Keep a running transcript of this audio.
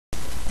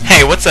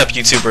Hey, what's up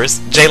YouTubers?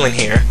 Jalen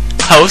here,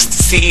 host,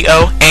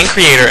 CEO, and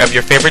creator of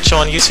your favorite show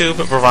on YouTube,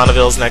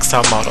 Veroniville's Next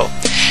Top Model.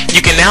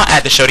 You can now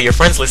add the show to your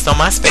friends list on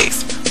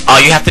MySpace.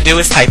 All you have to do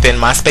is type in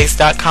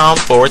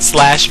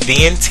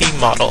myspace.com/VNT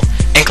model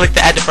and click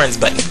the Add to Friends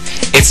button.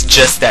 It's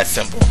just that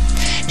simple.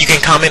 You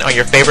can comment on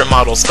your favorite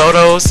model's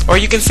photos, or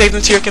you can save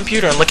them to your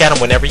computer and look at them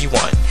whenever you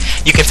want.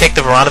 You can take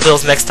the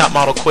Veroniville's Next Top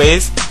Model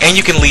quiz, and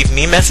you can leave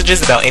me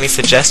messages about any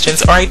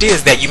suggestions or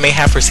ideas that you may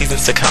have for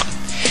seasons to come.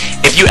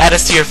 If you add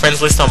us to your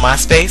friends list on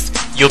MySpace,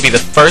 you'll be the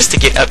first to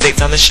get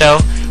updates on the show,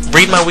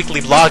 read my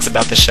weekly blogs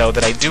about the show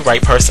that I do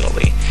write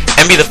personally,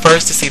 and be the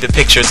first to see the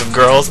pictures of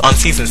girls on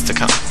seasons to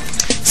come.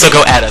 So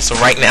go add us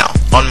right now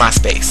on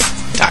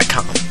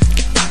myspace.com.